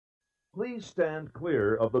Please stand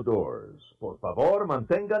clear of the doors. Por favor,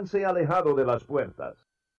 manténganse alejado de las puertas.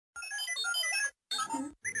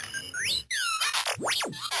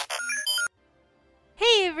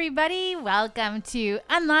 Hey everybody, welcome to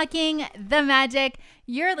Unlocking the Magic.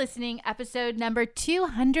 You're listening episode number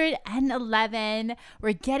 211.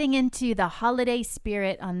 We're getting into the holiday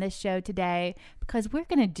spirit on this show today because we're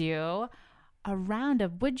going to do a round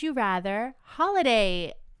of Would You Rather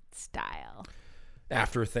holiday style.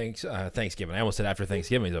 After Thanksgiving. I almost said after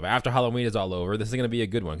Thanksgiving is over. After Halloween is all over, this is going to be a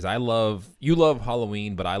good one because you love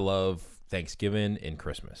Halloween, but I love Thanksgiving and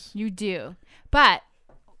Christmas. You do. But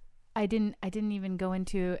I didn't even go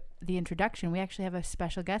into the introduction. We actually have a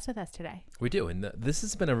special guest with us today. We do, and this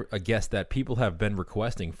has been a guest that people have been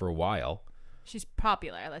requesting for a while. She's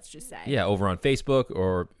popular, let's just say. Yeah, over on Facebook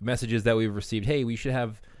or messages that we've received. Hey, we should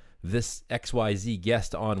have this XYZ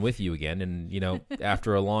guest on with you again. And,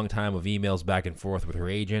 after a long time of emails back and forth with her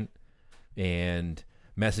agent and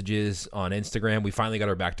messages on Instagram, we finally got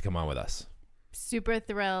her back to come on with us. Super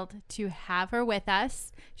thrilled to have her with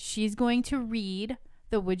us. She's going to read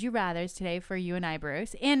the Would You Rathers today for you and I,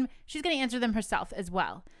 Bruce. And she's going to answer them herself as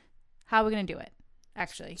well. How are we going to do it,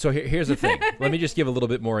 actually? So here's the thing. Let me just give a little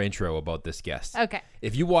bit more intro about this guest. Okay.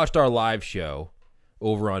 If you watched our live show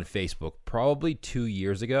over on Facebook probably 2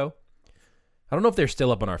 years ago, I don't know if they're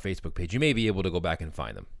still up on our Facebook page. You may be able to go back and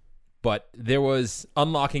find them. But there was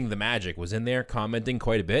Unlocking the Magic was in there commenting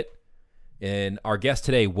quite a bit. And our guest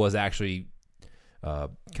today was actually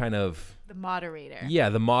kind of... the moderator. Yeah,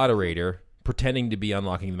 the moderator pretending to be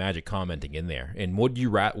Unlocking the Magic, commenting in there. And Would You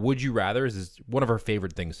Rather is one of her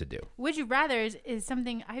favorite things to do. Would You Rathers is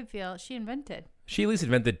something I feel she invented. She at least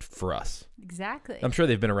invented for us. Exactly. I'm sure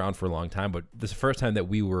they've been around for a long time, but this is the first time that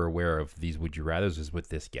we were aware of these Would You Rathers is with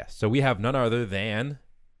this guest. So we have none other than...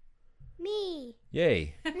 Me.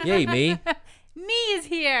 Yay. Yay, me. Me is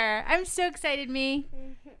here. I'm so excited, me.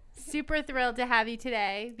 Super thrilled to have you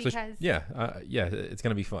today because... So, it's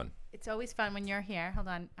going to be fun. It's always fun when you're here. Hold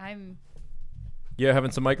on. You're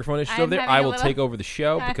having some microphone issues I'm over there. having I a will little- take over the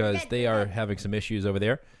show because they are having some issues over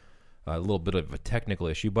there. A little bit of a technical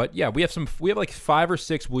issue, but yeah, we have like 5 or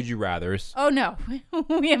 6 Would You Rathers. Oh no,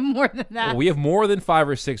 we have more than that. Well, we have more than 5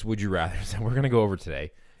 or 6 Would You Rathers that we're going to go over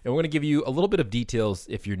today, and we're going to give you a little bit of details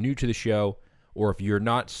if you're new to the show or if you're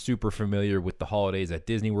not super familiar with the holidays at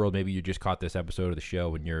Disney World. Maybe you just caught this episode of the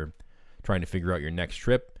show and you're trying to figure out your next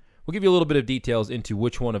trip. We'll give you a little bit of details into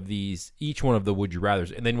each one of the Would You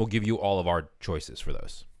Rathers, and then we'll give you all of our choices for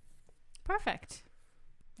those. Perfect.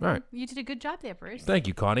 All right. You did a good job there, Bruce. Thank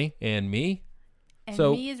you, Connie. And me? And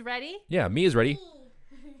So- me is ready? Yeah, me is ready.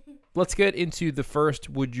 Let's get into the first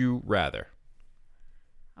Would You Rather.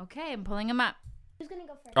 Okay, I'm pulling them up. Who's going to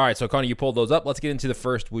go first? All right, so Connie, you pulled those up. Let's get into the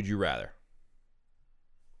first Would You Rather.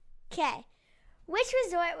 Okay. Which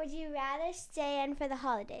resort would you rather stay in for the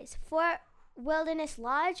holidays? Fort Wilderness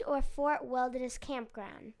Lodge or Fort Wilderness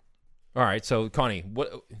Campground? All right, so Connie,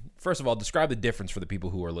 first of all, describe the difference for the people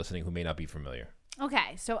who are listening who may not be familiar.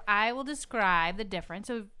 Okay, so I will describe the difference.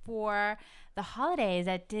 So for the holidays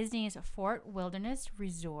at Disney's Fort Wilderness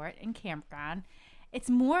Resort and Campground, it's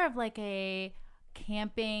more of like a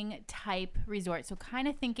camping type resort. So kind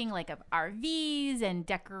of thinking like of RVs and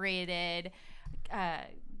decorated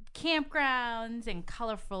campgrounds and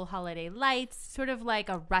colorful holiday lights, sort of like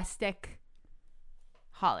a rustic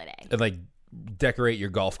holiday. And like decorate your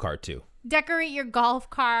golf cart too. Decorate your golf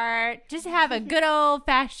cart. Just have a good old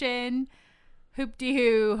fashioned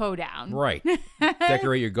hoop-de-hoo hoedown. Right.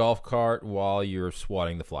 Decorate your golf cart while you're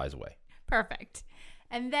swatting the flies away. Perfect.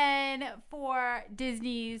 And then for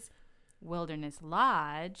Disney's Wilderness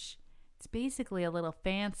Lodge, it's basically a little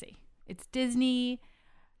fancy. It's Disney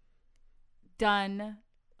done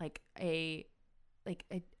like a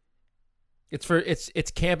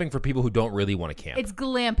It's camping for people who don't really want to camp. it's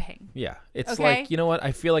glamping. Yeah. It's Okay. like, you know what?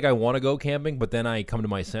 I feel like I want to go camping, but then I come to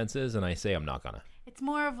my senses and I say I'm not gonna. It's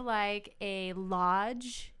more of like a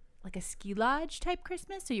lodge, like a ski lodge type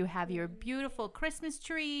Christmas. So you have your beautiful Christmas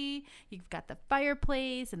tree, you've got the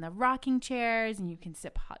fireplace and the rocking chairs, and you can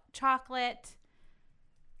sip hot chocolate.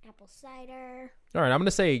 Apple cider. All right, I'm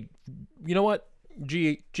gonna say, you know what?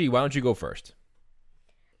 G, why don't you go first?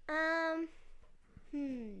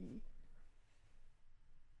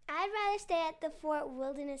 I'd rather stay at the Fort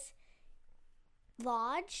Wilderness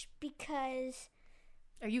Lodge because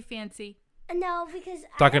Are you fancy? because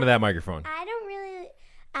Talking to that microphone. I don't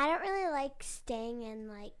really like staying in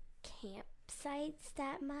like campsites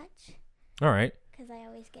that much All right. because I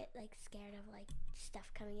always get like scared of like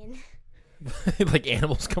stuff coming in. Like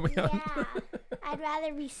animals coming out. Yeah, I'd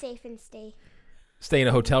rather be safe and stay Stay in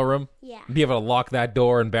a hotel room. Yeah. Be able to lock that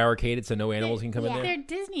door and barricade it so no animals can come in Yeah. there. They're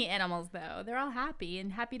Disney animals, though. They're all happy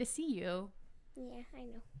and happy to see you. Yeah, I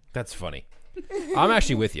know. That's funny. I'm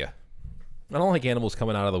actually with you. I don't like animals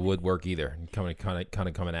coming out of the woodwork either and kind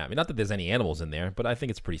of coming at me. Not that there's any animals in there, but I think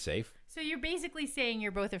it's pretty safe. So you're basically saying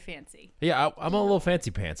you're both are fancy. Yeah, I'm a little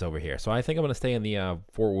fancy pants over here, so I think I'm going to stay in the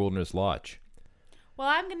Fort Wilderness Lodge. Well,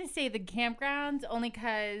 I'm going to say the campgrounds only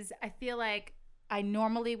because I feel like I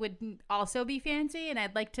normally would also be fancy and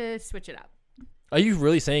I'd like to switch it up. Are you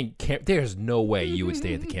really saying there's no way you would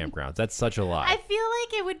stay at the campgrounds? That's such a lie. I feel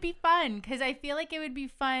like it would be fun because I feel like it would be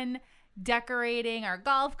fun decorating our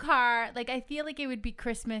golf cart. Like, I feel like it would be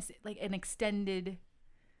Christmas, like an extended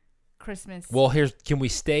Christmas. Well, can we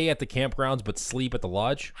stay at the campgrounds but sleep at the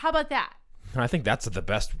lodge? How about that? I think that's the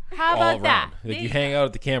best How all about around. that? Like you hang out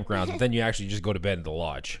at the campgrounds, but then you actually just go to bed at the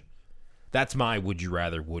lodge. That's my would you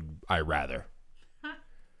rather, would I rather.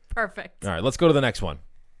 Perfect. All right, let's go to the next one.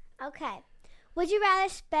 Okay. Would you rather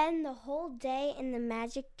spend the whole day in the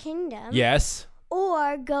Magic Kingdom? Yes.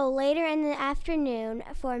 Or go later in the afternoon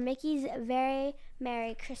for Mickey's Very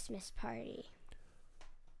Merry Christmas Party?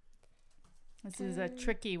 This is a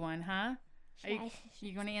tricky one, huh? Should I-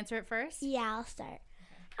 You going to answer it first? Yeah, I'll start.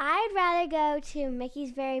 I'd rather go to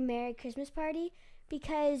Mickey's Very Merry Christmas Party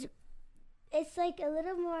because it's like a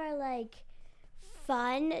little more like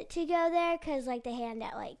fun to go there because like they hand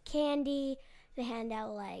out like candy, they hand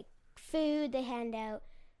out like food, they hand out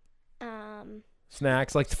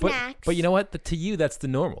Snacks. Snacks. But you know what? To you, that's the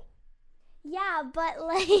normal. yeah, but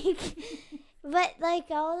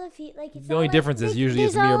like all the people like it's The all, only like, difference is usually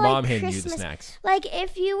it's there's me or all, mom like, handing you the Christmas- snacks. Like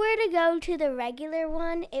if you were to go to the regular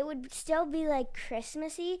one, it would still be like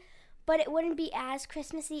Christmassy, but it wouldn't be as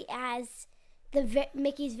Christmassy as the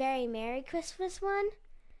Mickey's Very Merry Christmas one.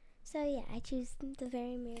 So yeah, I choose the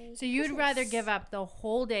Very Merry. So you'd Christmas. rather give up the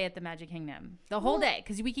whole day at the Magic Kingdom, the whole day,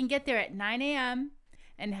 because we can get there at 9 a.m.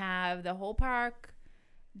 and have the whole park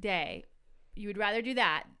day. You would rather do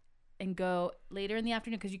that and go later in the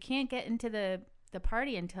afternoon because you can't get into the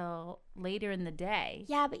party until later in the day.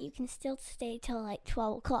 Yeah, but you can still stay till like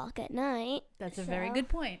 12 o'clock at night. That's a very So- good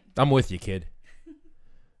point. I'm with you, kid.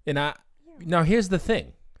 And now here's the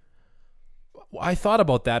thing. I thought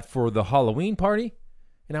about that for the Halloween party,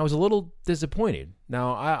 and I was a little disappointed.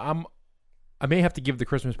 Now I may have to give the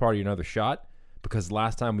Christmas party another shot because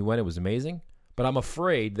last time we went it was amazing. But I'm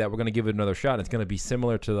afraid that we're going to give it another shot. And it's going to be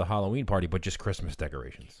similar to the Halloween party, but just Christmas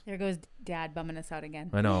decorations. There goes Dad bumming us out again.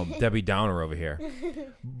 I know, Debbie Downer over here.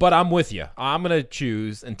 But I'm with you. I'm going to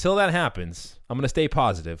choose, until that happens, I'm going to stay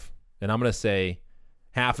positive, and I'm going to say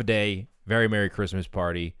half a day, very Merry Christmas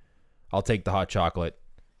party. I'll take the hot chocolate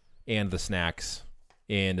and the snacks.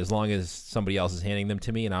 And as long as somebody else is handing them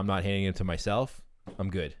to me and I'm not handing them to myself, I'm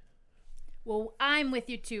good. Well, I'm with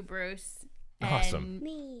you too, Bruce. Awesome.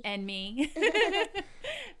 And me.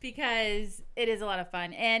 Because it is a lot of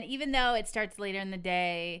fun. And even though it starts later in the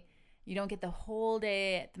day, you don't get the whole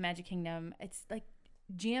day at the Magic Kingdom. It's like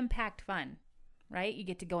jam-packed fun, right? You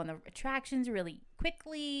get to go on the attractions really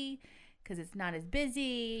quickly because it's not as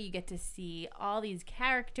busy. You get to see all these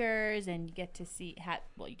characters and you get to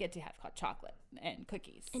you get to have hot chocolate and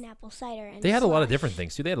cookies. And apple cider. And They had a lot of slush. different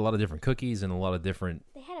things, too. They had a lot of different cookies and a lot of different...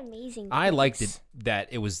 They had amazing. I liked drinks. it that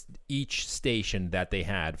it was each station that they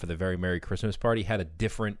had for the Very Merry Christmas party had a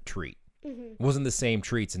different treat. Mm-hmm. It wasn't the same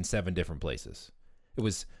treats in 7 different places. It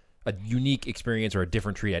was a unique experience or a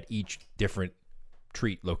different treat at each different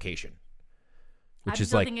treat location. Which I'm is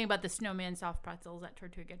still like, thinking about the snowman soft pretzels at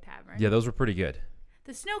Tortuga Tavern. yeah, those were pretty good.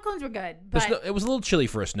 The snow cones were good, The but it was a little chilly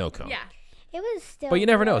for a snow cone. yeah. It was still. But you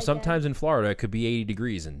never know. really good. Sometimes in Florida, it could be 80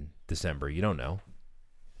 degrees in December. You don't know.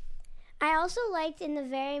 I also liked in the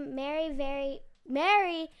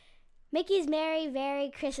Mickey's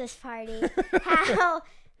Very Christmas Party how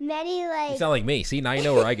many You like sound like me. See, now you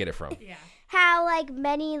know where I get it from. Yeah. how like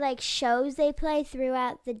many like shows they play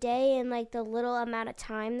throughout the day and like the little amount of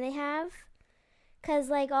time they have. Cause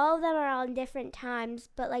like all of them are on different times,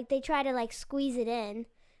 but like they try to like squeeze it in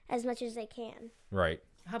as much as they can. Right.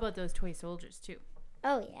 How about those toy soldiers too?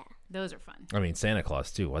 Oh yeah. Those are fun. I mean, Santa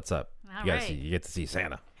Claus, too. What's up? All You right. guys, you get to see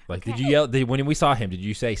Santa. Like, did you yell? When we saw him, did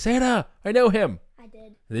you say, Santa, I know him? I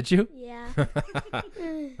did. Did you? Yeah. I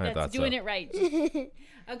That's thought doing so. it right.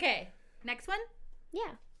 Okay, next one.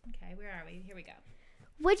 Yeah. Okay, where are we? Here we go.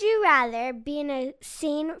 Would you rather be in a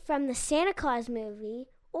scene from the Santa Claus movie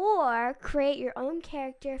or create your own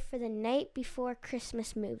character for the Night Before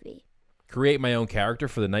Christmas movie? Create my own character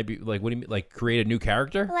for the night. Like, what do you mean? Like, create a new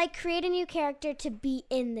character? Like create a new character to be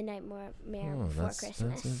in the Nightmare Before that's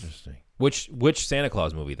Christmas. interesting. Which Santa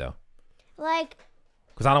Claus movie though? Like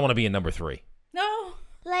Because I don't want to be in number 3. No.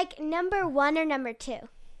 Like number 1 or number 2?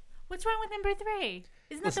 What's wrong with number 3?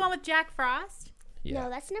 Isn't that the one with Jack Frost? Yeah. No,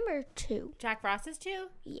 that's number 2. Jack Frost is 2?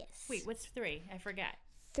 Yes. Wait, what's 3? I forget.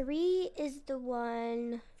 3 is the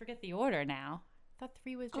one. Forget the order now. I thought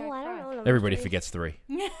 3 was Jack I don't know. Frost. Number Everybody 3. forgets 3.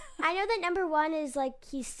 I know that number 1 is like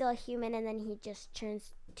he's still a human and then he just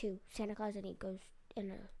turns to Santa Claus and he goes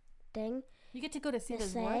in a thing. You get to go to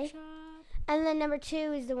Santa's Say. workshop. And then number 2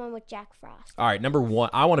 is the one with Jack Frost. All right, number 1.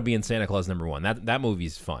 I want to be in Santa Claus number 1. That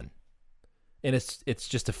movie's fun, and it's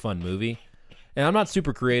just a fun movie. And I'm not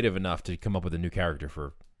super creative enough to come up with a new character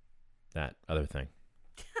for that other thing.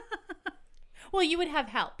 Well, you would have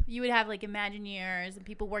help. You would have like Imagineers and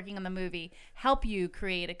people working on the movie help you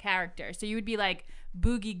create a character. So you would be like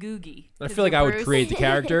Boogie Googie. I feel like I would create the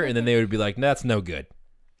character, and then they would be like, "That's no good,"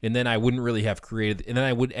 and then I wouldn't really have created, and then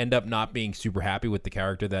I would end up not being super happy with the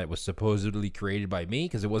character that was supposedly created by me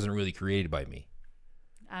because it wasn't really created by me.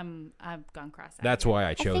 I've gone cross. That's why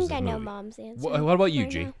I I chose think the I movie. know Mom's answer. What about you, right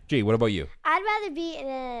G? now. G, what about you? I'd rather be in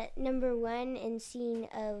a number 1 in scene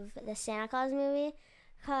of the Santa Claus movie,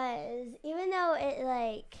 because even though it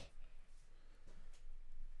like,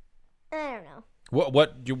 I don't know,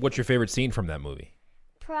 What's your favorite scene from that movie?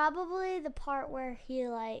 probably the part where he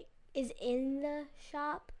like is in the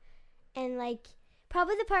shop, and like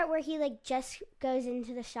probably the part where he like just goes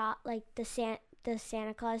into the shop, like the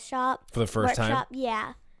Santa Claus shop For the first time? workshop.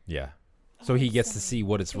 Yeah, Yeah. So he gets to see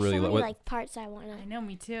what it's there's really so many, like. like parts I want I to know,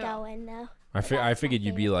 me too. go in though. I That's my figured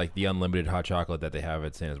you'd be favorite. like the unlimited hot chocolate that they have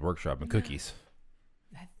at Santa's workshop and cookies.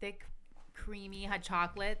 That thick, creamy hot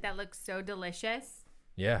chocolate that looks so delicious.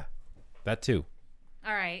 Yeah, that too.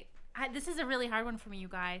 All right. This is a really hard one for me, you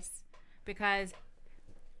guys, because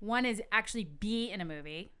one is actually be in a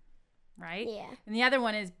movie, right? Yeah. And the other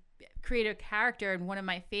one is create a character in one of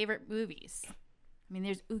my favorite movies. I mean,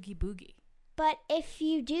 there's Oogie Boogie. But if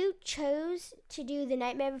you do chose to do the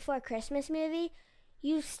Nightmare Before Christmas movie,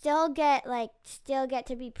 you still get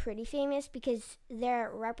to be pretty famous because they're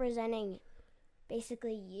representing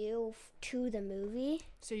basically you to the movie.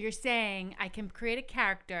 So you're saying I can create a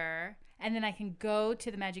character and then I can go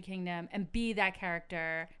to the Magic Kingdom and be that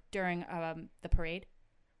character during the parade?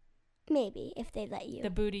 Maybe if they let you.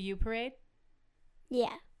 The Boo to You parade?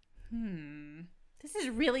 Yeah. This is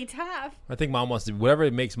really tough. I think Mom wants to whatever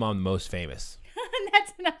makes Mom the most famous.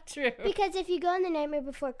 That's not true. Because if you go in the Nightmare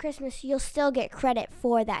Before Christmas, you'll still get credit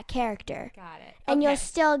for that character. Got it. And Okay. you'll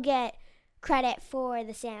still get credit for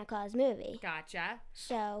the Santa Claus movie. Gotcha.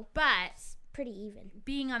 So But it's pretty even.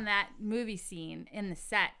 being on that movie scene in the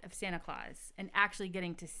set of Santa Claus and actually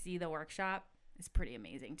getting to see the workshop is pretty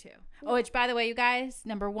amazing too. Oh, which by the way, you guys,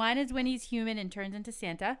 number 1 is when he's human and turns into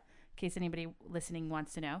Santa, in case anybody listening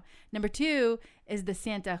wants to know. Number 2 is the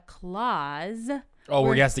Santa Claus, Oh,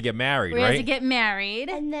 where he has to get married, where he has to right? get married.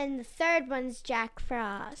 And then the third one's Jack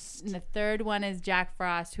Frost. And the third one is Jack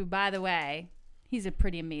Frost, who, by the way, he's a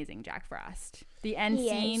pretty amazing Jack Frost. The end He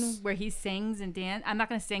scene is. where he sings and dance. I'm not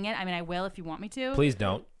going to sing it. I mean, I will if you want me to. Please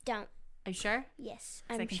don't. Don't. Are you sure? Yes,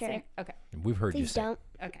 'Cause I I'm can sure. sing. Okay. We've heard you Please say. don't.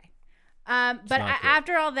 Okay. But not good.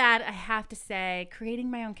 after all that, I have to say,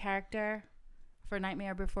 creating my own character for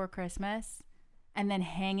Nightmare Before Christmas and then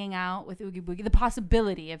hanging out with Oogie Boogie, the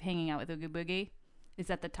possibility of hanging out with Oogie Boogie is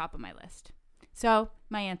at the top of my list. So,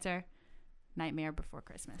 my answer, Nightmare Before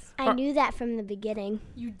Christmas. I knew that from the beginning.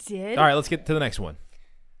 You did? All right, let's get to the next one.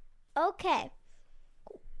 Okay.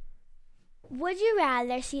 Would you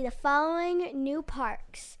rather see the following new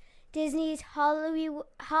parks? Disney's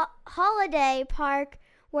Holiday Park,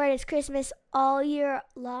 where it is Christmas all year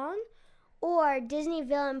long, or Disney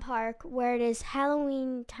Villain Park, where it is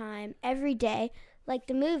Halloween time every day, like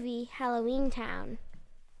the movie Halloween Town.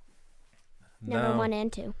 Number 1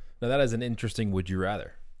 and 2. Now that is an interesting would you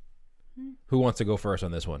rather. Who wants to go first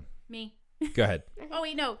on this one? Me. Go ahead. Oh,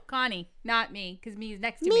 wait, no. Connie, not me, because me is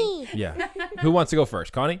next to me. Me. Yeah. Who wants to go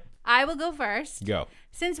first? Connie? I will go first. Go.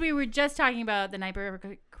 Since we were just talking about the Nightmare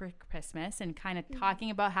Before Christmas and kind of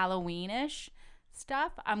talking about Halloween-ish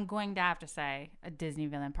stuff, I'm going to have to say a Disney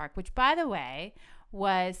Villain Park, which, by the way,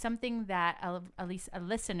 was something that at least a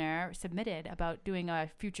listener submitted about doing a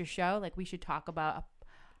future show. Like, we should talk about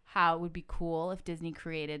how it would be cool if Disney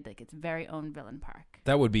created like its very own villain park.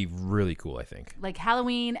 That would be really cool, I think. Like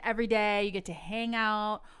Halloween every day, you get to hang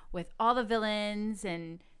out with all the villains,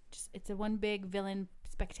 and just it's a one big villain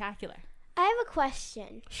spectacular. I have a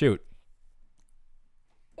question. Shoot.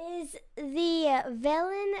 Is the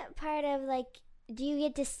villain part of like, do you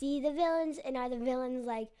get to see the villains, and are the villains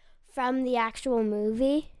like from the actual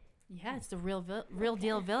movie? Yeah, it's the real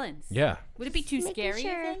deal villains. Yeah. Would it be too Making scary,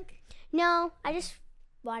 sure. you think? No, I just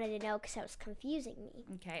wanted to know because that was confusing me.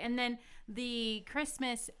 Okay, and then the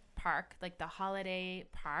Christmas park, like the holiday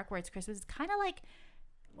park where it's Christmas. It's kind of like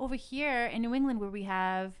over here in New England where we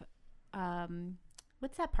have,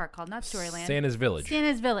 what's that park called? Not Storyland. Santa's Village.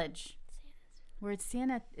 Santa's Village. Where it's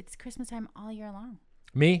Santa, it's Christmas time all year long.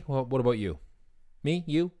 Me? Well, what about you? Me?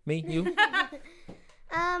 You? Me? You?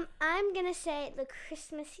 I'm gonna say the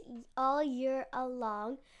Christmas all year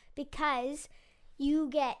long because you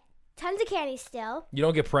get tons of candy still. You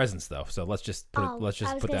don't get presents though, so let's just put I was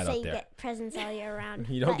that gonna out say you there. get presents all year round.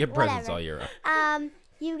 You don't but get presents whatever. all year round.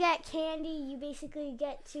 You get candy. You basically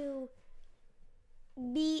get to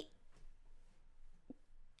meet,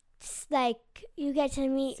 you get to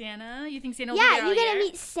meet. Santa? You think Santa will be there Yeah, all you get to year?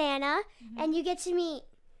 meet Santa, and you get to meet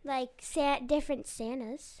different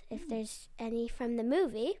Santas if there's any from the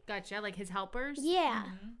movie. Gotcha, like his helpers? Yeah.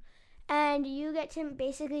 Mm-hmm. And you get to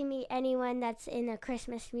basically meet anyone that's in a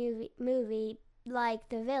Christmas movie like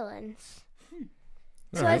the villains.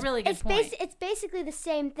 All right. Really good point. It's basically the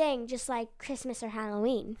same thing, just like Christmas or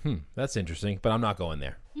Halloween. That's interesting, but I'm not going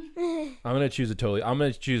there. I'm gonna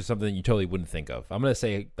choose something you totally wouldn't think of. I'm gonna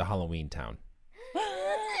say the Halloween town.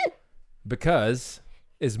 Because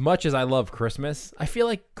as much as I love Christmas, I feel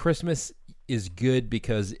like Christmas is good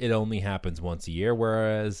because it only happens once a year,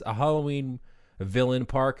 whereas a Halloween villain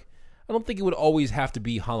park, I don't think it would always have to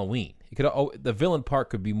be Halloween. The villain park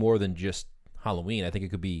could be more than just Halloween. I think it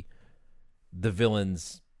could be the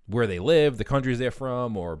villains where they live, the countries they're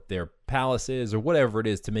from, or their palaces, or whatever it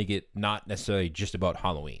is to make it not necessarily just about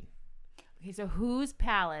Halloween. Okay, so whose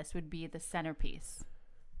palace would be the centerpiece?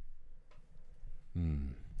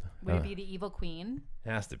 Would it be the evil queen? It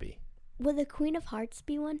has to be. Will the Queen of Hearts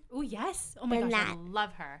be one? Oh, yes. Oh, my Then gosh, I that.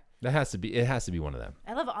 love her. It has to be one of them.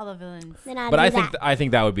 I love all the villains. Then I'll But do I that.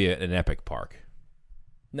 think that would be an epic park.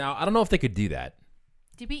 Now, I don't know if they could do that.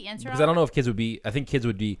 Did we answer Because all I don't that? know if kids would be. I think kids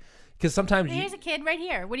would be. Because sometimes Here's a kid right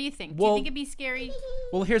here. What do you think? Do Well- you think it'd be scary?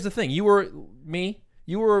 Well, here's the thing. You were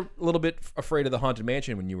a little bit afraid of the Haunted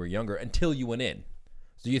Mansion when you were younger until you went in.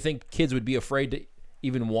 So you think kids would be afraid to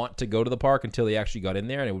even want to go to the park until they actually got in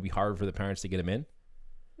there, and it would be hard for the parents to get them in?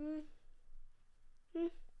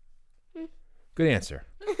 Good answer.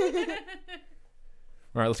 All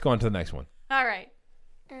right, let's go on to the next one. All right.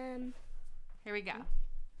 Here we go.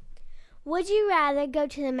 Would you rather go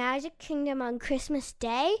to the Magic Kingdom on Christmas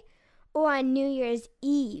Day or on New Year's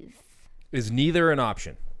Eve? Is neither an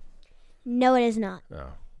option? No, it is not.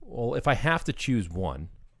 Oh. Well, if I have to choose one.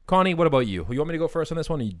 Connie, what about you? You want me to go first on this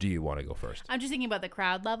one, or do you want to go first? I'm just thinking about the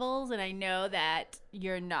crowd levels, and I know that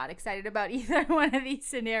you're not excited about either one of these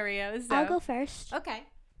scenarios. So. I'll go first. Okay.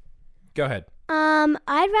 Go ahead.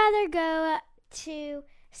 I'd rather go to,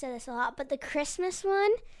 I said this a lot, but the Christmas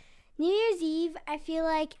one. New Year's Eve, I feel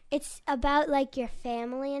like it's about like your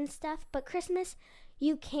family and stuff, but Christmas,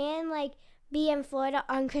 you can like be in Florida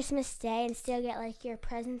on Christmas Day and still get like your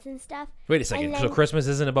presents and stuff. Wait a second. And So then- Christmas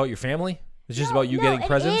isn't about your family? It's just about you getting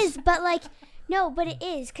presents? It is, but like, no, but it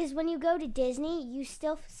is, because when you go to Disney, you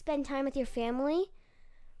still spend time with your family,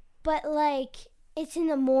 but like, it's in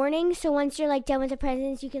the morning, so once you're like done with the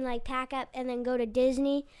presents, you can like pack up and then go to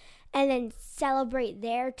Disney and then celebrate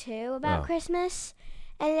there too about Oh. Christmas.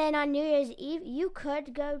 And then on New Year's Eve, you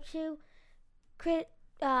could go to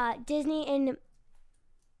Disney in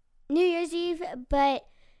New Year's Eve, but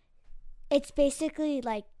it's basically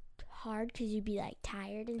like hard because you'd be like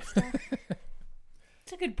tired and stuff.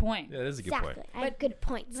 That's a good point. Yeah, that is a good Exactly. point. I have good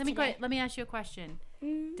points. Let me today. let me ask you a question.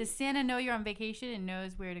 Does Santa know you're on vacation and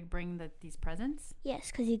knows where to bring these presents?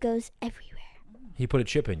 Yes, because he goes everywhere. He put a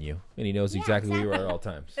chip in you, and he knows exactly where you are at all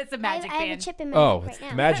times. It's a magic I have band. a chip in my Oh, neck it's right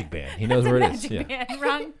now. Magic Band. He knows It's a where it is. magic Yeah. band.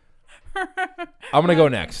 Wrong. I'm going to go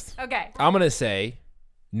next. Okay. I'm going to say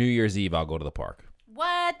New Year's Eve I'll go to the park.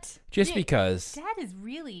 What? Just because That is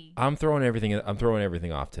really. I'm throwing everything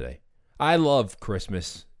off today. I love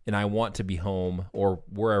Christmas and I want to be home or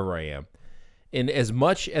wherever I am. And as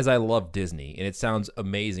much as I love Disney, and it sounds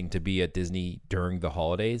amazing to be at Disney during the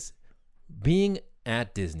holidays, being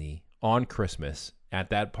at Disney on Christmas at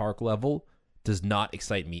that park level does not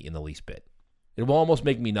excite me in the least bit. It will almost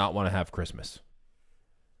make me not want to have Christmas.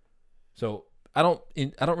 So I don't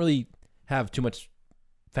really have too much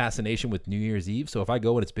fascination with New Year's Eve. So if I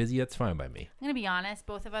go and it's busy, that's fine by me. I'm gonna be honest.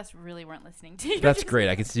 Both of us really weren't listening to you. That's great.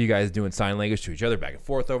 I can see you guys doing sign language to each other back and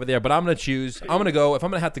forth over there. But I'm going to go. If I'm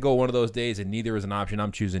going to have to go one of those days and neither is an option,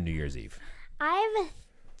 I'm choosing New Year's Eve. I have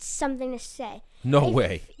something to say. No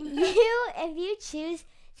way. If you choose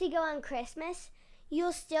to go on Christmas,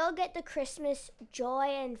 you'll still get the Christmas joy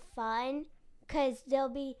and fun because there'll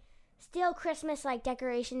be still Christmas like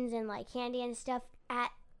decorations and like candy and stuff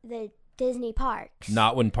at the Disney parks.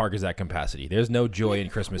 Not when park is at capacity. There's no joy in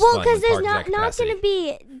Christmas Well, fun because when there's park is at not capacity. going to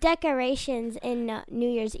be decorations in New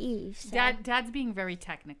Year's Eve. So. Dad's being very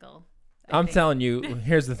technical. I'm telling you,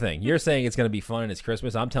 here's the thing. You're saying it's going to be fun and it's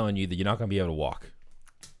Christmas. I'm telling you that you're not going to be able to walk.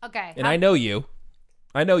 Okay. And I know you.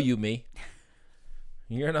 I know you, me.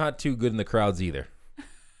 You're not too good in the crowds either.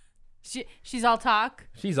 She's all talk.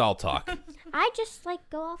 She's all talk. I just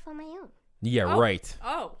go off on my own. Yeah, right.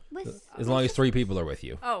 Oh. As long as 3 people are with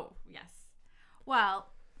you. Oh, yes. Well,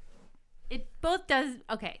 it both does.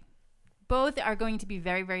 Okay. Both are going to be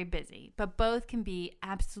very, very busy, but both can be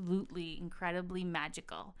absolutely incredibly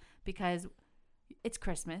magical because it's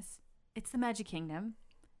Christmas. It's the Magic Kingdom.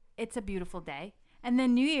 It's a beautiful day. And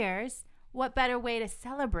then New Year's, what better way to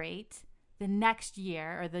celebrate the next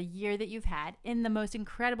year or the year that you've had in the most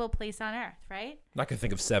incredible place on earth, right? I'm not going to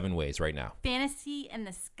think of 7 ways right now. Fantasy in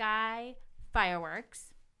the sky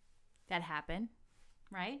fireworks that happen,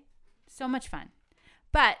 right? So much fun.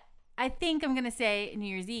 But I think I'm going to say New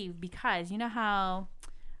Year's Eve because you know how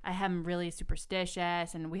I am really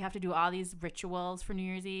superstitious and we have to do all these rituals for New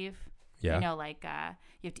Year's Eve? Yeah. You know, like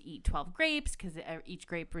you have to eat 12 grapes because each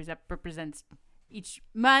grape represents each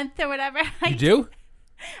month or whatever. You do?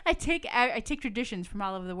 I take traditions from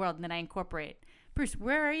all over the world and then I incorporate. Bruce,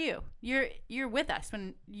 where are you? You're with us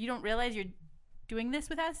when you don't realize you're doing this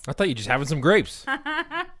with us. I thought you were just having some grapes.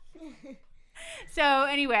 So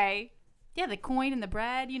anyway, yeah, the coin and the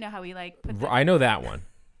bread. You know how we put. I know that one.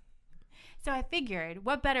 So I figured,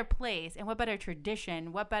 what better place and what better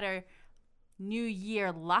tradition, what better New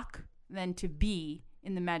Year luck than to be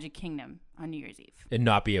in the Magic Kingdom on New Year's Eve. And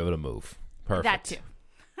not be able to move. Perfect. That too.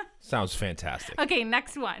 Sounds fantastic. Okay,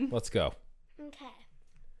 next one. Let's go. Okay.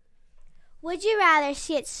 Would you rather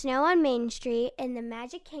see it snow on Main Street in the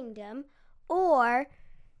Magic Kingdom or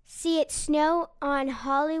see it snow on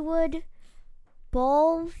Hollywood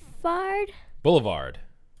Boulevard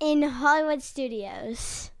in Hollywood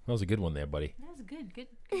Studios? That was a good one there, buddy. That was good. Good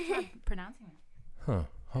job pronouncing it. Huh.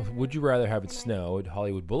 Would you rather have it snow at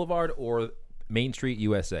Hollywood Boulevard or Main Street,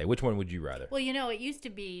 USA? Which one would you rather? Well, it used to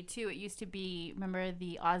be, too. It used to be, remember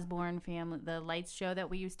the Osborne family, the lights show that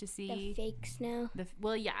we used to see? The fake snow.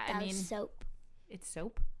 Yeah, That was soap. It's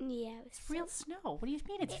soap? Yeah, it was It's real soap. snow. What do you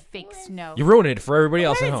mean it's fake snow? You're ruining it for everybody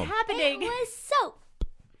else What at is home. happening? It was soap.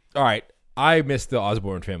 All right. I missed the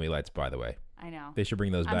Osborne family lights, by the way. I know. They should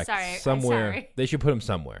bring those I'm back sorry. I'm somewhere. sorry. They should put them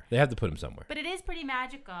somewhere. They have to put them somewhere. But it is pretty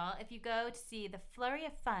magical if you go to see the Flurry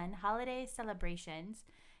of Fun holiday celebrations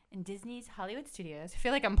in Disney's Hollywood Studios. I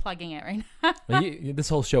feel like I'm plugging it right now. This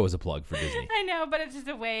whole show is a plug for Disney. I know, but it's just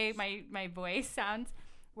the way my voice sounds.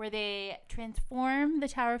 Where they transform the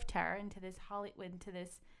Tower of Terror into this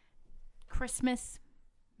Christmas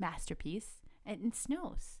masterpiece, and it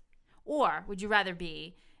snows. Or would you rather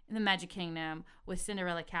be in the Magic Kingdom with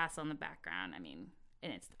Cinderella Castle in the background? I mean,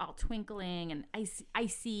 and it's all twinkling and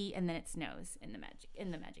icy, and then it snows in the Magic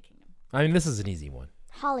Kingdom. I mean, this is an easy one.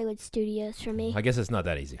 Hollywood Studios for me. I guess it's not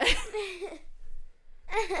that easy.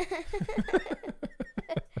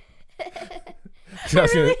 I was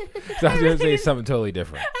going to say something totally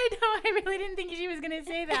different. I know. I really didn't think she was going to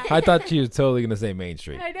say that. I thought she was totally going to say Main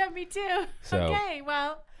Street. I know, me too. So, okay,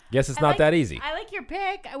 well. Guess it's I not like- that easy. I like your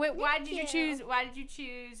pick. Why did you you. choose? Why did you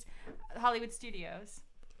choose Hollywood Studios?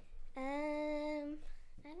 I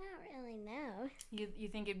don't really know. You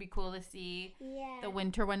think it'd be cool to see Yeah. the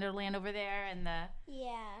Winter Wonderland over there and the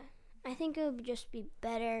Yeah. I think it would just be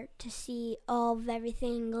better to see all of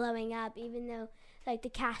everything glowing up, even though the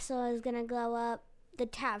castle is gonna glow up, the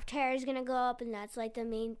Tower of Terror is gonna glow up, and that's the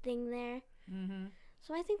main thing there. Mm-hmm.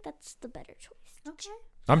 So I think that's the better choice. Okay.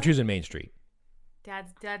 I'm choosing Main Street.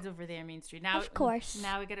 Dad's over there, Main Street. Now, Of course.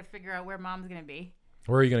 Now we got to figure out where Mom's gonna be.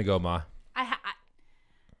 Where are you going to go, Ma?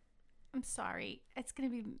 I'm sorry. It's gonna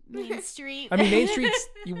be Main Street. I mean, Main Street's,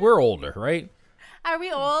 we're older, right? Are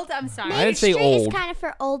we old? I'm sorry. I didn't say Street old. is kind of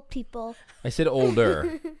for old people. I said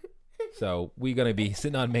older. So we're going to be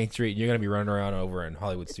sitting on Main Street and you're going to be running around over in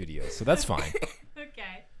Hollywood Studios. So that's fine.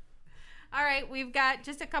 Okay. All right. We've got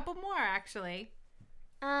just a couple more, actually.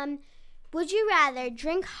 Would you rather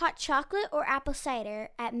drink hot chocolate or apple cider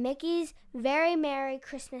at Mickey's Very Merry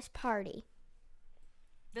Christmas Party?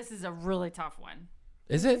 This is a really tough one.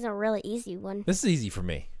 Is This it? is a really easy one. This is easy for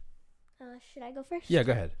me. Should I go first? Yeah,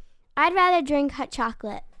 go ahead. I'd rather drink hot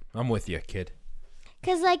chocolate. I'm with you, kid.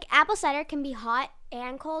 Because, apple cider can be hot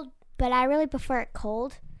and cold, but I really prefer it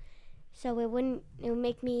cold. So it would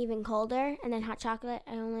make me even colder. And then hot chocolate,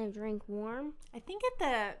 I only drink warm. I think at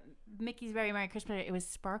the Mickey's Very Merry Christmas, it was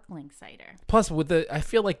sparkling cider. Plus, I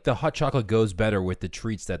feel like the hot chocolate goes better with the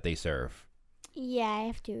treats that they serve. Yeah, I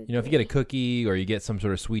have to. You know, if you get a cookie or you get some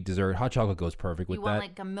sort of sweet dessert, hot chocolate goes perfect with You that. want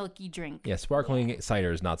like a milky drink. Yeah, sparkling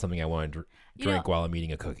cider is not something I want to drink while I'm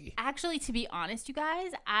eating a cookie. Actually, to be honest, you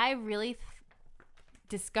guys, I really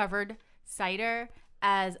discovered cider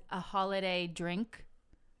as a holiday drink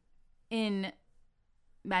in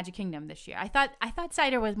Magic Kingdom this year. I thought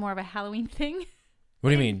cider was more of a Halloween thing. What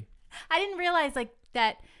do you mean? I didn't realize like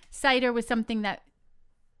that cider was something that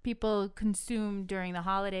people consume during the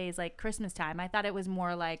holidays, like Christmas time. I thought it was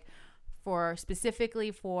more like specifically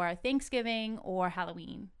for Thanksgiving or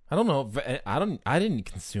Halloween. I don't know. I didn't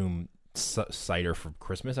consume cider for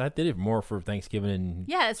Christmas. I did it more for Thanksgiving and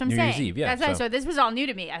Yeah, that's what I'm New saying. Year's Eve. Yeah, that's why. So this was all new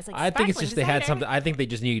to me. I was like, I think it's sparkling just they had cider? something. I think they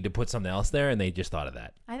just needed to put something else there, and they just thought of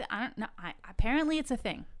that. I don't know. Apparently, it's a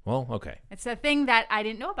thing. Well, okay. It's a thing that I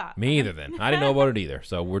didn't know about. Me either. Then I didn't know about it either.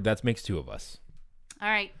 So that makes two of us. All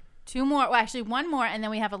right, two more. Well, actually, one more, and then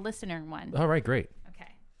we have a listener one. All right, great.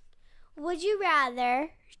 Okay. Would you rather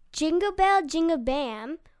Jingle Bell Jingle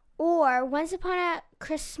Bam or Once Upon a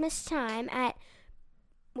Christmas Time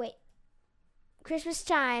Christmas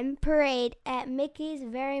Time parade at Mickey's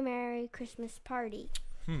Very Merry Christmas Party?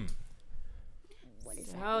 What is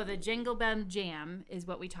that? So the Jingle Bell Jam is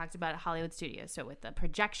what we talked about at Hollywood Studios. So with the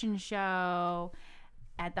projection show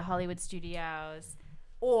at the Hollywood Studios,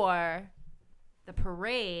 or the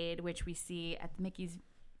parade, which we see at the Mickey's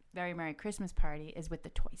Very Merry Christmas Party, is with the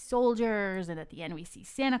toy soldiers, and at the end we see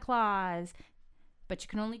Santa Claus. But you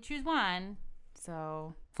can only choose one.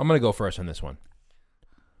 So I'm gonna go first on this one.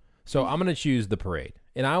 So I'm gonna choose the parade,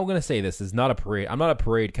 and I'm gonna say this is not a parade. I'm not a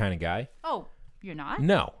parade kind of guy. oh, you're not?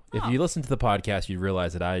 No. If Oh. you listen to the podcast, you'd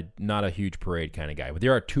realize that I'm not a huge parade kind of guy. But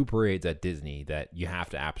there are two parades at Disney that you have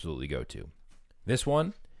to absolutely go to. This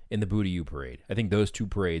one and the Boo-to-You parade. I think those two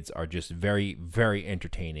parades are just very, very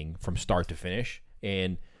entertaining from start to finish.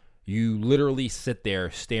 And you literally sit there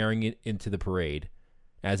staring into the parade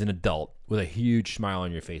as an adult with a huge smile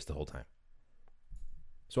on your face the whole time.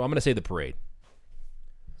 So I'm going to say the parade.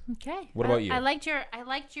 Okay. What about you? I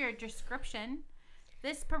liked your description.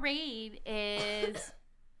 This parade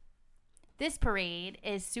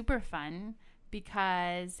is super fun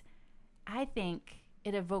because I think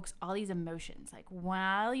it evokes all these emotions. Like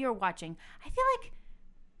while you're watching, I feel like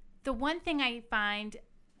the one thing I find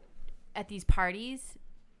at these parties,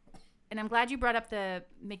 and I'm glad you brought up the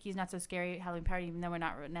Mickey's Not So Scary Halloween Party, even though we're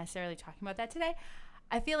not necessarily talking about that today.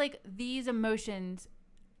 I feel like these emotions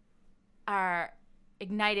are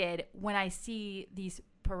ignited when I see these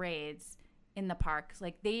parades in the parks.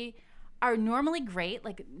 Like they are normally great.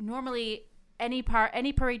 Like normally any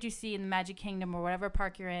parade you see in the Magic Kingdom or whatever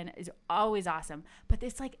park you're in is always awesome. But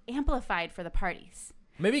it's like amplified for the parties.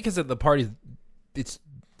 Maybe because at the parties, it's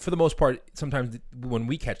for the most part, sometimes when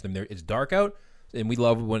we catch them there, it's dark out. And we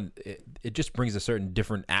love when it just brings a certain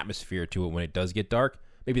different atmosphere to it when it does get dark.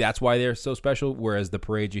 Maybe that's why they're so special. Whereas the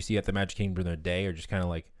parades you see at the Magic Kingdom during the day are just kind of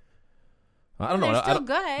like, I don't know. They're still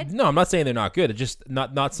good. No, I'm not saying they're not good. It's just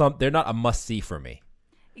not some. They're not a must see for me.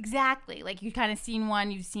 Exactly. Like you've kind of seen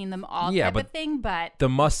one, you've seen them all Yeah, type but of thing. But the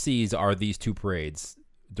must sees are these two parades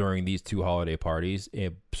during these two holiday parties.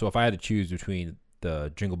 So if I had to choose between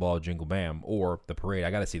the Jingle Ball, Jingle Bam, or the parade,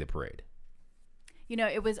 I got to see the parade. you know,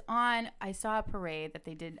 it was on, I saw a parade that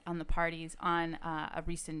they did on the parties on a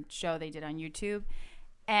recent show they did on YouTube.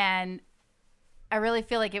 And I really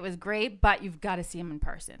feel like it was great, but you've got to see them in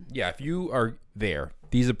person. Yeah, if you are there,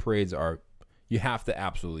 these parades are, you have to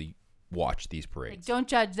absolutely watch these Like, parades. don't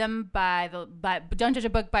judge them but don't judge a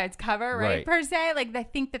book by its cover, right? Per se. Like, I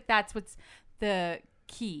think that's what's the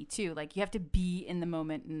key too. Like, you have to be in the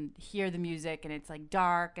moment and hear the music, and it's like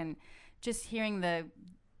dark, and just hearing the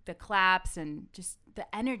claps and just the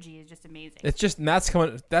energy is just amazing. It's just, and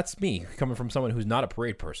that's me coming from someone who's not a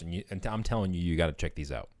parade person. And I'm telling you, you got to check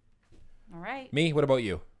these out. All right. Me, what about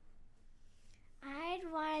you? I'd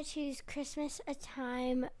want to choose Christmas a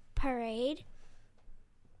Time Parade.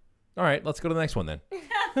 All right, let's go to the next one then.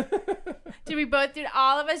 Did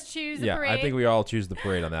all of us choose the parade? I think we all choose the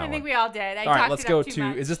parade on that I one. think we all did. All right, let's go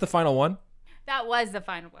to, is this the final one? That was the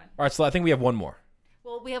final one. All right, so I think we have one more.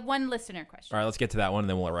 Well, we have one listener question. All right, let's get to that one, and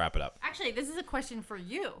then we'll wrap it up. Actually, this is a question for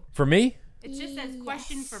you. For me? It just says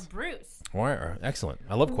question for Bruce. All right, excellent.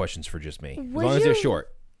 I love questions for just me, as Would long as they're you-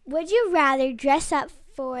 short. Would you rather dress up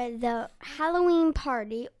for the Halloween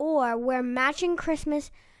party or wear matching Christmas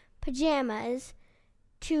pajamas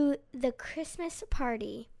to the Christmas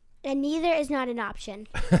party? And neither is not an option.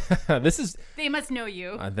 This is They must know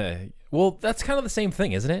you. well, that's kind of the same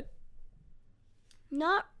thing, isn't it?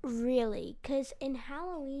 Not really, because in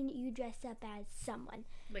Halloween you dress up as someone.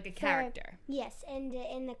 Like a character. Yes, and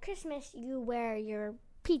in the Christmas you wear your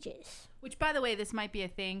PJs. Which, by the way, this might be a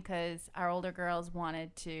thing because our older girls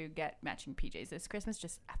wanted to get matching PJs this Christmas.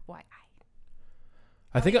 Just FYI.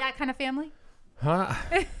 I think that kind of family. Huh?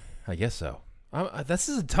 I guess so. This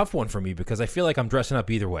is a tough one for me because I feel like I'm dressing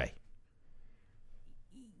up either way.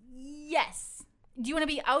 Yes. Do you want to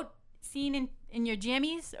be out seen in your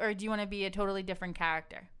jammies, or do you want to be a totally different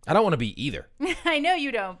character? I don't want to be either. I know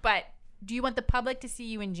you don't, but do you want the public to see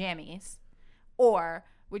you in jammies, or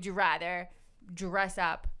would you rather dress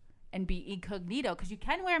up and be incognito? Because you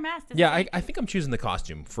can wear a mask. Yeah, I think I'm choosing the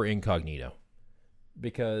costume for incognito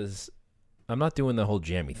because I'm not doing the whole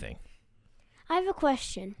jammy thing. I have a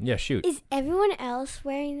question. Yeah, shoot. Is everyone else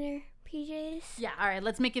wearing their PJs? Yeah, all right,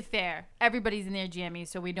 let's make it fair. Everybody's in their jammies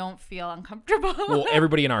so we don't feel uncomfortable. Well,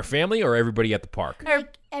 everybody in our family or everybody at the park?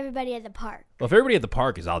 Like everybody at the park. Well, if everybody at the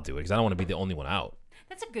park is, I'll do it because I don't want to be the only one out.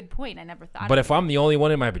 That's a good point. I never thought But of if I'm the only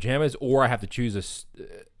one in my pajamas or I have to choose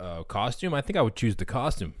a costume, I think I would choose the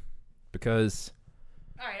costume because...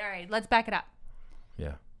 All right, let's back it up.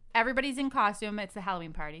 Yeah. Everybody's in costume. It's the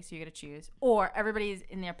Halloween party, so you got to choose. Or everybody's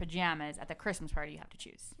in their pajamas at the Christmas party. You have to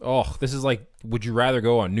choose. Oh, this is like, would you rather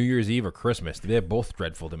go on New Year's Eve or Christmas? They're both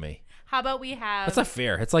dreadful to me. How about we have... That's not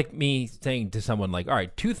fair. It's like me saying to someone like, all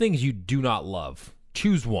right, 2 things you do not love.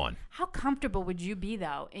 Choose one. How comfortable would you be,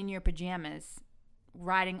 though, in your pajamas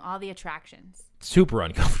riding all the attractions? Super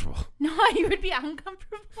uncomfortable. No, you would be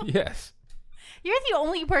uncomfortable. Yes. You're the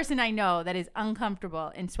only person I know that is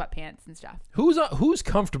uncomfortable in sweatpants and stuff. Who's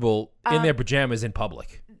comfortable in their pajamas in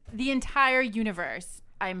public? The entire universe,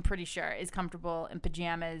 I'm pretty sure, is comfortable in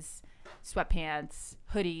pajamas, sweatpants,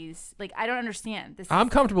 hoodies. Like, I don't understand. I'm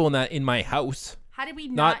comfortable in that in my house. How did we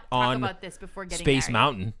not talk on about this before getting Space married?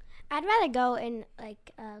 Mountain. I'd rather go in like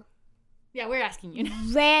a Yeah, we're asking you.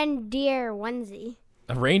 reindeer onesie.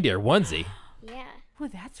 A reindeer onesie. Yeah. Oh,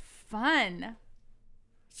 that's fun.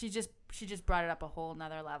 She just brought it up a whole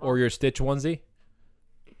nother level. Or your Stitch onesie.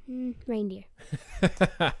 Reindeer. All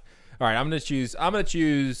right, I'm gonna choose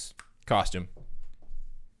costume.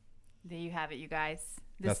 There you have it, you guys.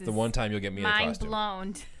 That's the one time you'll get me in a costume. Mind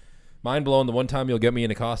blown. Mind blown. The one time you'll get me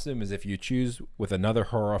in a costume is if you choose with another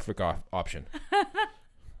horrific option.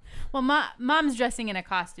 Well, mom's dressing in a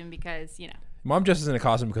costume because, you know. Mom dresses in a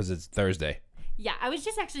costume because it's Thursday. Yeah, I was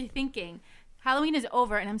just actually thinking, Halloween is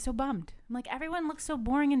over and I'm so bummed. I'm like, everyone looks so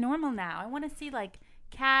boring and normal now. I want to see like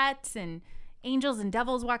cats and angels and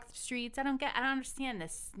devils walk the streets. I don't understand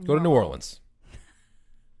this. Go to New Orleans.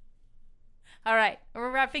 All right,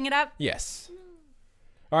 we're wrapping it up. Yes.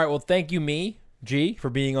 All right. Well, thank you, G, for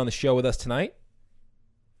being on the show with us tonight.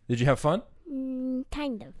 Did you have fun?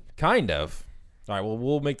 Kind of. Kind of. All right. Well,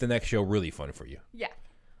 we'll make the next show really fun for you. Yeah.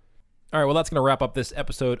 All right. Well, that's going to wrap up this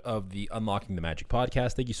episode of the Unlocking the Magic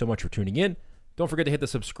podcast. Thank you so much for tuning in. Don't forget to hit the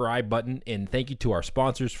subscribe button. And thank you to our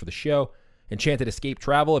sponsors for the show, Enchanted Escape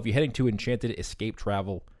Travel. If you're heading to Enchanted Escape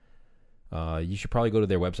Travel, you should probably go to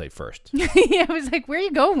their website first. Yeah, I was like, where are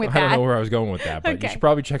you going with that? I don't know where I was going with that, but Okay. you should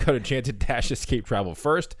probably check out Enchanted-Escape Travel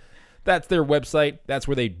first. That's their website. That's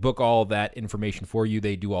where they book all that information for you.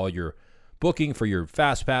 They do all your booking for your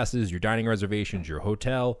fast passes, your dining reservations, your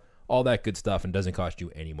hotel, all that good stuff, and doesn't cost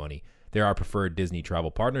you any money. They're our preferred Disney travel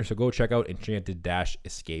partner, so go check out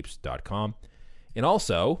enchanted-escapes.com. And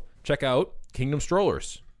also, check out Kingdom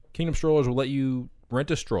Strollers. Kingdom Strollers will let you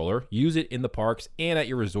rent a stroller, use it in the parks and at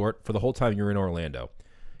your resort for the whole time you're in Orlando.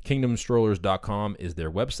 KingdomStrollers.com is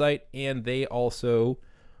their website, and they also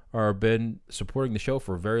are been supporting the show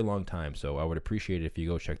for a very long time, so I would appreciate it if you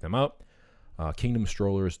go check them out.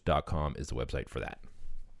 KingdomStrollers.com is the website for that.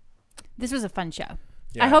 This was a fun show.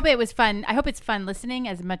 Yeah. I hope it was fun. I hope it's fun listening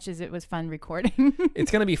as much as it was fun recording.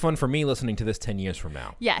 It's going to be fun for me listening to this 10 years from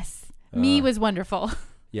now. Yes. Me was wonderful.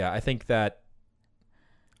 Yeah, I think that,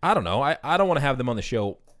 I don't know, I don't want to have them on the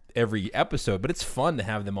show every episode, but it's fun to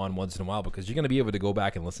have them on once in a while because you're going to be able to go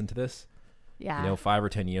back and listen to this, Yeah. 5 or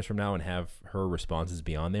 10 years from now and have her responses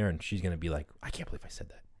be on there, and she's going to be like, I can't believe I said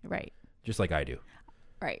that. Right. Just like I do.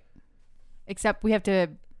 Right. Except we have to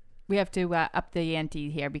up the ante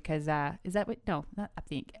here because is that what? No, not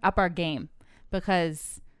up our game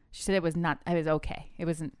because she said it was okay. It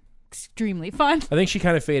wasn't extremely fun. I think she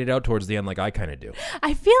kind of faded out towards the end like I kind of do.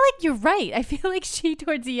 I feel like you're right. I feel like she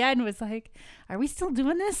towards the end was like, "Are we still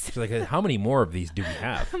doing this? She's like, how many more of these do we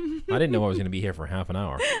have? I didn't know I was going to be here for half an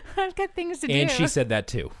hour. I've got things to do." And she said that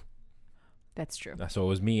too. That's true. So it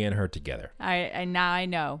was me and her together. I now I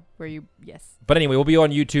know where you. Yes. But anyway, we'll be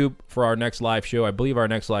on YouTube for our next live show. I believe our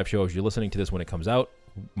next live show, if you're listening to this when it comes out,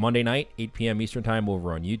 Monday night, 8 p.m. Eastern Time,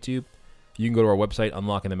 over on YouTube. You can go to our website,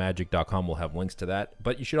 unlockingthemagic.com. We'll have links to that.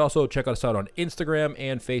 But you should also check us out on Instagram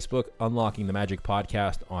and Facebook, Unlocking the Magic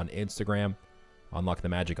Podcast on Instagram, Unlocking the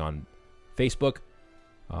Magic on Facebook.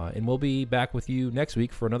 And we'll be back with you next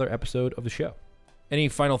week for another episode of the show. Any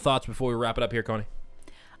final thoughts before we wrap it up here, Connie?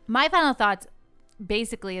 My final thoughts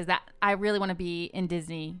basically is that I really want to be in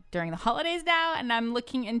Disney during the holidays now, and I'm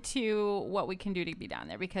looking into what we can do to be down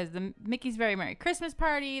there, because the Mickey's Very Merry Christmas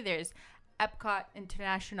Party, there's Epcot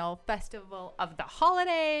International Festival of the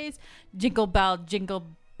Holidays, Jingle Bell,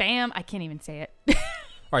 Jingle Bam. I can't even say it.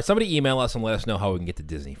 All right, somebody email us and let us know how we can get to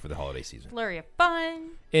Disney for the holiday season. Flurry of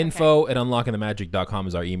fun. info@unlockingthemagic.com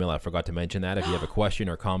is our email. I forgot to mention that if you have a question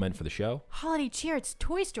or comment for the show. Holiday cheer. It's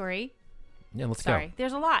Toy Story. Yeah, let's Sorry. go.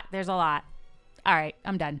 There's a lot. All right.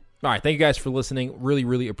 I'm done. All right, thank you guys for listening. Really,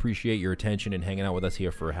 really appreciate your attention and hanging out with us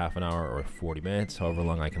here for a half an hour or 40 minutes, however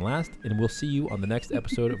long I can last. And we'll see you on the next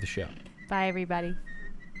episode of the show. Bye, everybody.